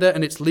tender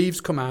and its leaves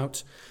come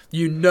out,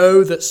 you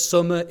know that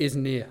summer is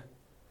near.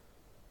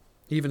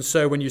 Even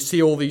so, when you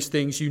see all these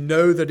things, you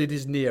know that it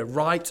is near,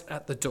 right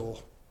at the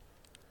door.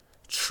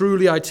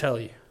 Truly I tell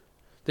you,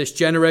 this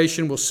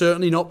generation will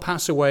certainly not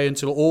pass away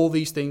until all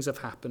these things have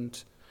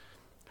happened.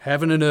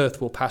 Heaven and earth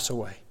will pass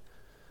away,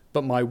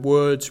 but my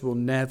words will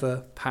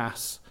never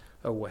pass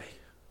away.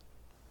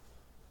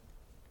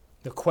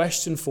 The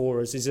question for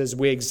us is, as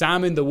we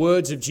examine the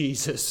words of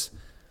Jesus,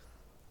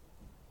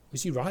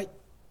 is he right?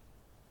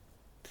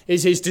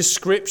 Is his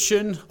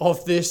description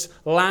of this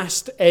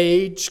last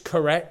age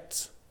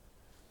correct?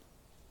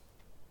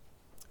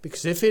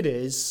 Because if it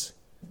is,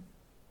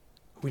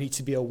 we need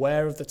to be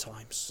aware of the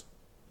times.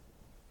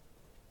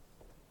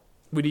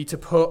 We need to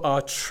put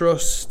our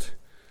trust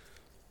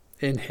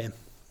in him.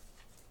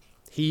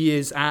 He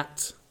is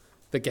at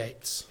the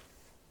gates.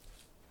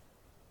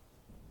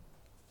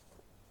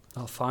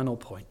 Our final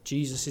point.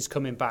 Jesus is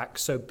coming back,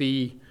 so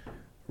be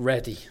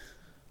ready.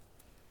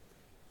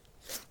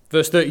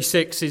 Verse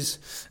 36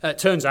 is,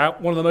 turns out,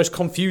 one of the most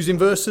confusing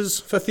verses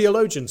for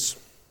theologians.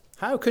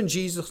 How can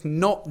Jesus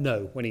not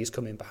know when he's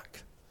coming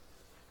back,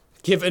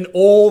 given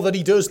all that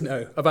he does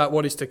know about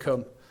what is to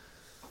come?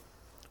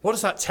 What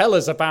does that tell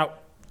us about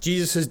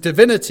Jesus'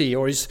 divinity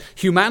or his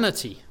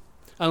humanity?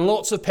 And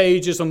lots of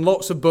pages and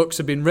lots of books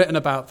have been written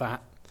about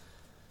that.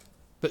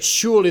 But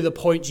surely the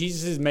point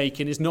Jesus is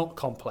making is not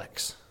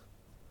complex.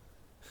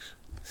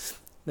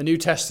 The New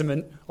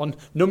Testament, on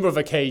a number of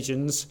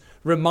occasions,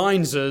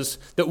 reminds us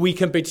that we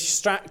can be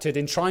distracted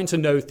in trying to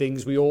know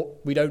things we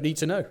don't need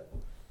to know.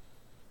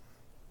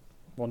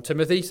 1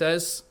 Timothy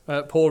says,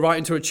 Paul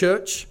writing to a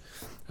church,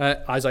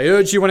 as I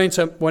urged you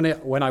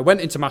when I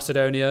went into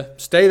Macedonia,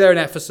 stay there in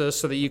Ephesus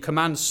so that you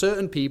command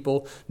certain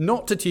people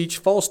not to teach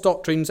false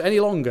doctrines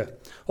any longer,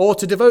 or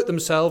to devote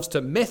themselves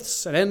to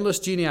myths and endless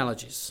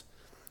genealogies.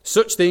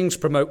 Such things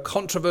promote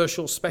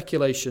controversial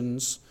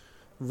speculations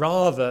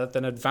rather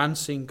than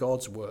advancing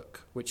God's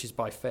work, which is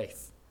by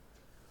faith.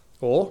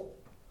 Or,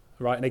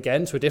 writing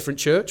again to a different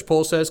church,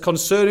 Paul says,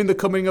 concerning the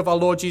coming of our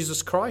Lord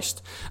Jesus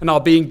Christ and our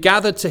being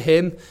gathered to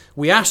him,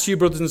 we ask you,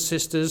 brothers and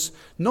sisters,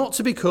 not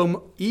to become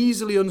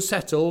easily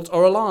unsettled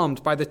or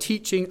alarmed by the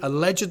teaching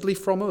allegedly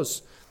from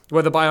us,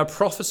 whether by a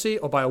prophecy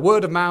or by a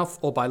word of mouth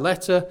or by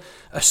letter,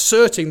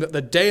 asserting that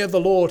the day of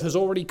the Lord has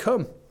already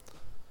come.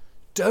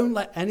 Don't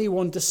let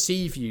anyone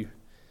deceive you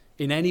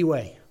in any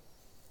way.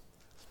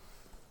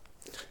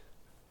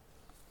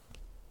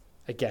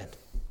 Again,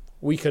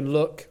 we can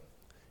look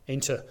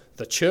into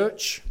the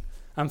church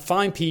and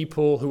find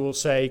people who will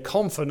say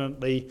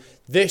confidently,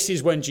 this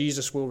is when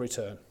Jesus will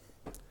return.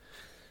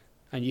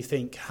 And you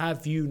think,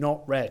 have you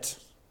not read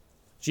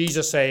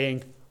Jesus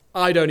saying,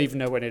 I don't even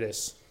know when it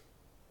is?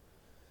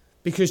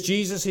 Because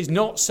Jesus is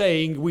not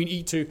saying we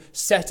need to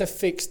set a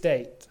fixed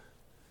date.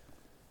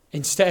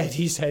 Instead,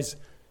 he says,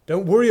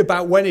 don't worry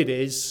about when it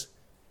is.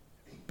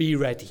 Be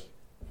ready.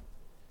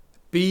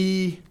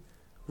 Be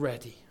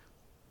ready.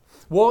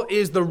 What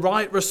is the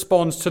right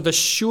response to the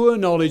sure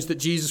knowledge that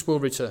Jesus will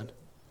return?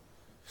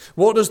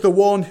 What does the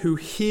one who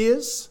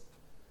hears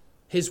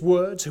his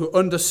words, who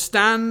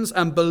understands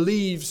and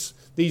believes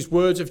these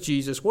words of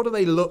Jesus, what do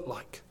they look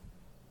like?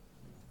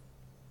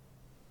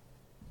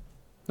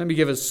 Let me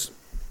give us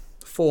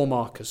 4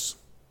 markers.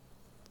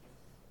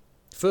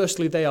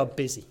 Firstly, they are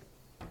busy.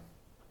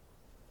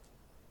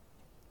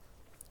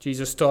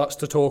 Jesus starts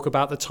to talk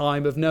about the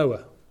time of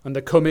Noah and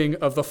the coming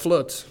of the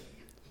flood.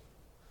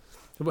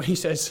 When he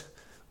says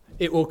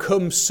it will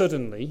come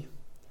suddenly,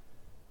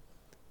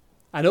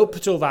 and up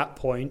until that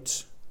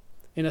point,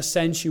 in a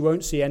sense, you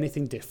won't see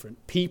anything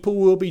different. People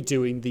will be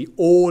doing the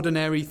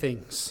ordinary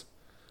things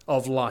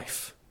of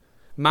life.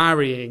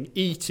 Marrying,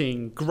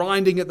 eating,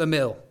 grinding at the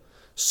mill,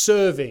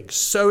 serving,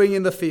 sowing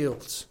in the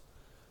fields.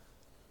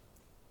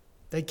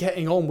 They're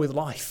getting on with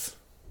life.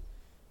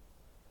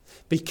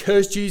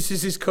 Because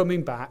Jesus is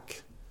coming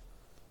back,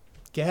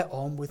 get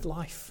on with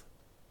life.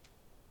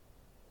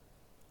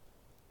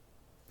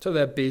 So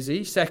they're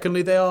busy.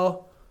 Secondly, they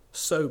are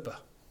sober.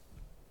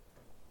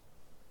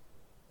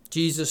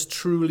 Jesus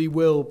truly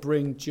will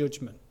bring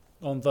judgment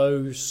on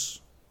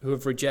those who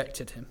have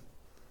rejected him.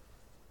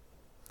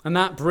 And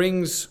that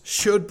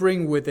should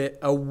bring with it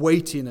a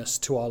weightiness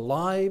to our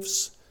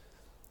lives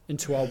and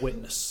to our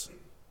witness.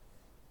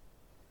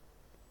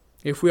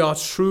 If we are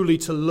truly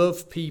to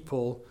love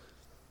people,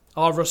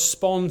 our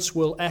response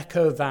will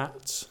echo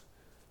that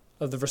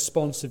of the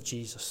response of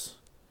Jesus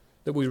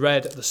that we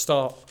read at the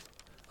start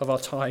of our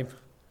time.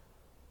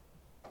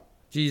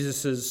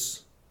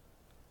 Jesus'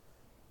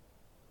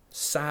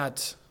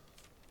 sad,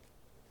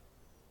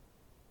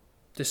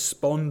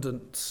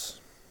 despondent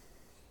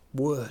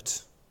word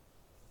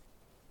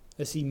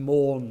as he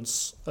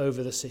mourns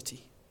over the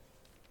city.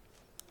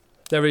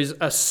 There is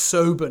a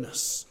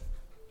soberness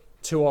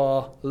to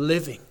our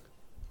living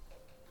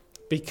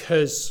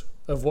because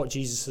of what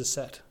Jesus has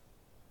said.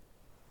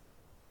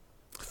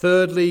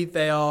 Thirdly,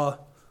 they are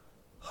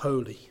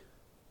holy.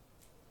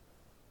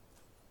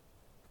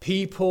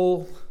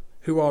 People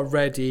who are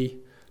ready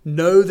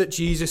know that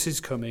Jesus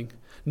is coming,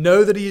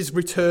 know that he is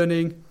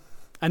returning,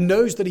 and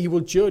knows that he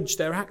will judge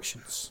their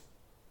actions.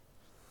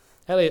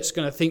 Elliot's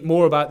going to think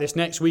more about this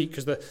next week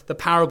because the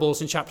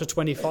parables in chapter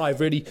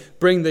 25 really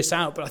bring this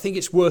out, but I think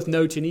it's worth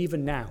noting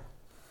even now.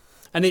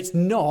 And it's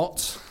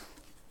not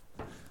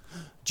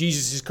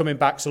Jesus is coming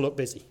back, so look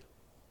busy.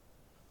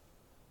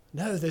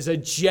 No, there's a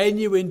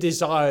genuine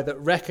desire that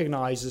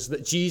recognizes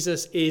that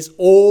Jesus is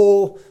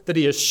all that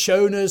he has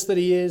shown us that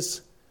he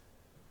is,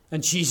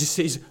 and Jesus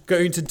is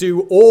going to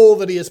do all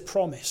that he has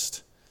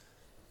promised.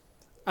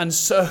 And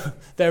so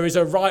there is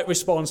a right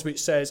response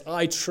which says,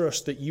 I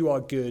trust that you are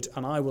good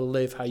and I will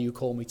live how you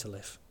call me to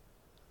live.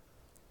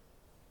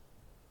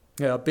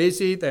 They are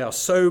busy, they are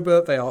sober,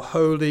 they are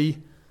holy,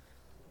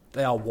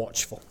 they are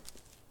watchful.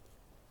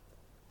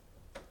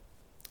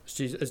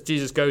 As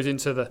Jesus goes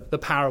into the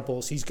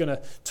parables, he's going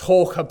to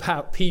talk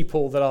about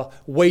people that are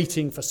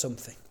waiting for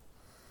something.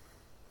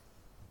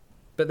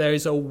 But there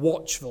is a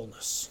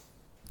watchfulness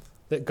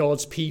that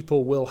God's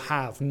people will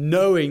have,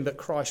 knowing that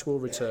Christ will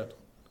return.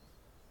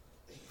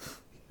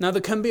 Now,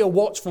 there can be a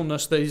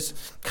watchfulness that is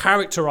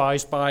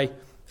characterized by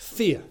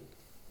fear.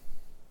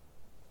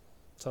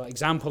 So that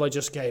example I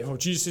just gave,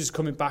 Jesus is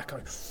coming back.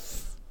 But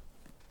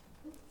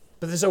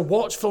there's a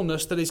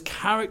watchfulness that is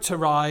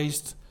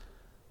characterized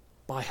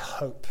by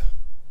hope.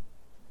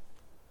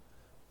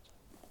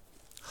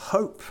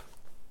 Hope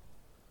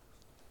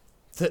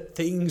that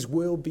things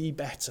will be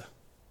better.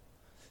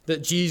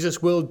 That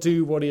Jesus will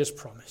do what he has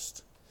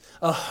promised.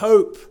 A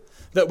hope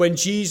that when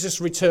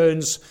Jesus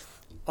returns,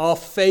 our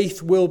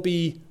faith will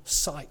be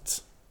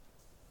sight.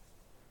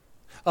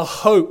 A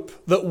hope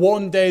that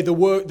one day the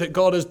work that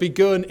God has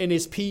begun in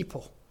his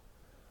people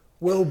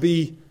will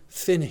be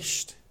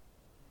finished.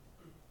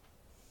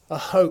 A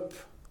hope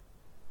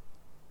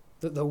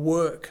that the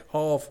work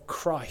of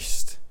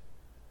Christ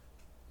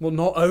will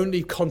not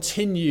only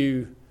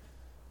continue,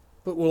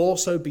 but will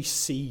also be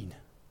seen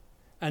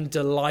and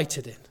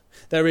delighted in.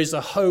 There is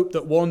a hope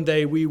that one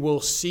day we will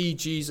see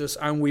Jesus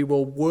and we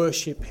will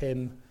worship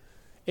him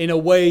in a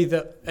way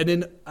that, and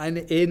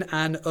in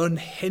an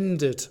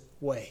unhindered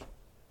way.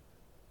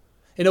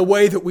 In a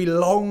way that we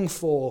long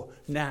for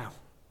now.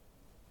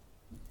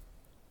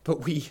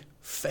 But we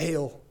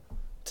fail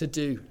to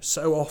do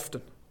so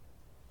often.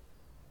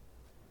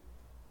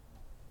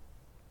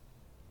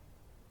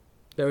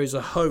 There is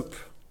a hope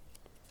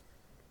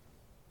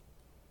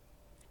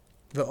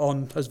that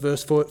as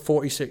verse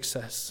 46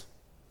 says,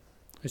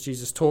 as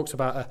Jesus talks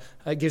about,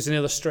 it gives an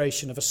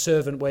illustration of a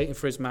servant waiting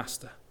for his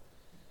master.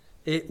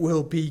 It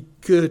will be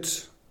good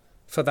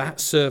for that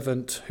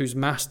servant whose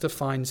master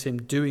finds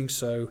him doing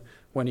so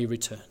when he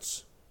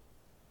returns.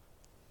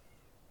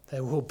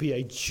 There will be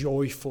a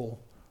joyful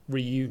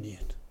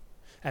reunion,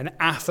 an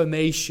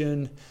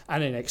affirmation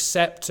and an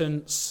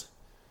acceptance,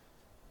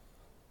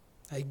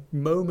 a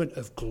moment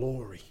of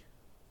glory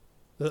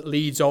that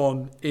leads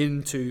on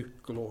into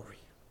glory.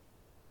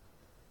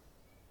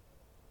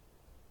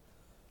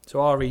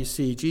 So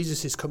REC,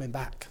 Jesus is coming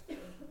back.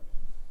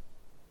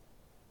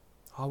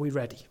 Are we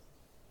ready?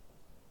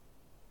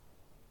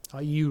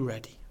 Are you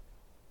ready?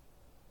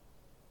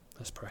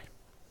 Let's pray.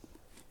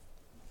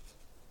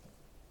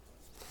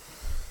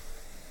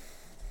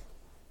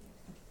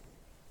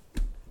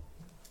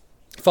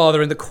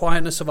 Father, in the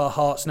quietness of our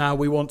hearts now,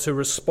 we want to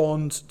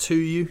respond to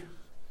you.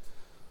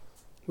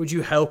 Would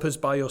you help us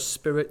by your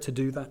Spirit to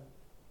do that?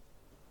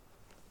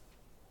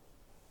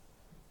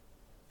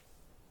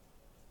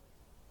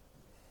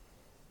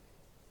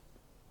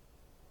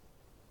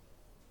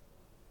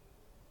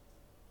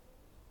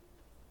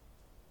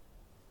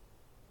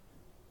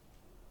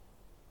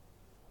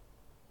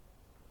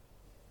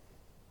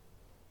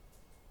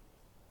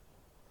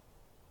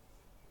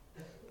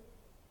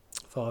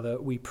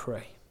 Father, we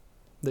pray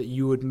that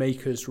you would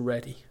make us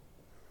ready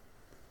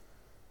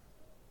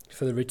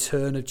for the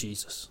return of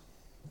Jesus.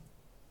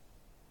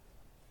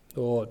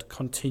 Lord,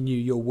 continue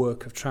your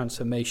work of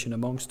transformation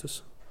amongst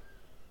us.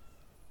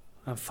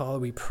 And Father,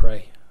 we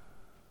pray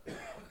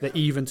that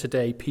even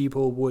today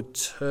people would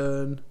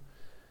turn,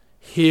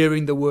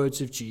 hearing the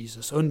words of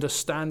Jesus,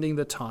 understanding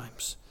the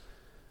times,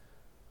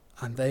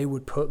 and they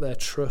would put their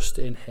trust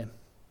in him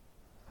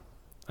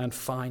and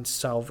find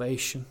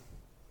salvation.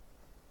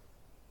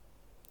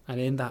 And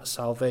in that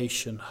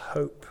salvation,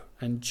 hope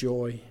and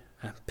joy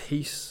and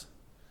peace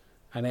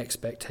and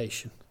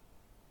expectation.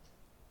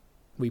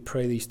 We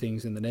pray these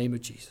things in the name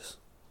of Jesus.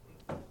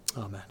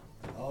 Amen.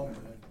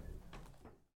 Amen.